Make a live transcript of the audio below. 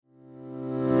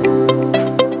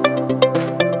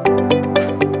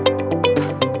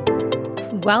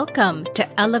Welcome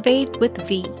to Elevate with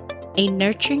V, a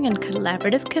nurturing and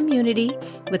collaborative community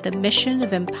with a mission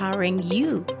of empowering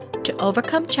you to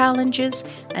overcome challenges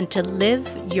and to live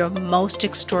your most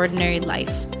extraordinary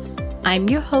life. I'm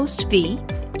your host, V,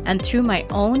 and through my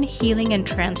own healing and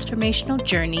transformational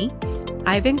journey,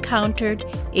 I've encountered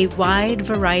a wide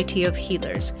variety of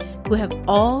healers who have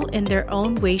all in their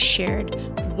own way shared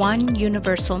one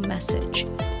universal message,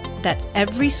 that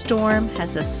every storm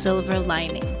has a silver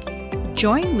lining.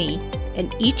 Join me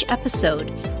in each episode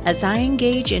as I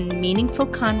engage in meaningful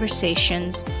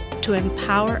conversations to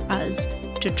empower us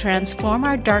to transform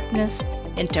our darkness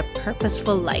into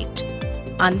purposeful light.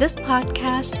 On this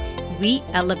podcast, we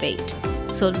elevate.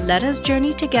 So let us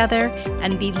journey together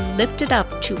and be lifted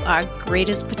up to our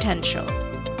greatest potential.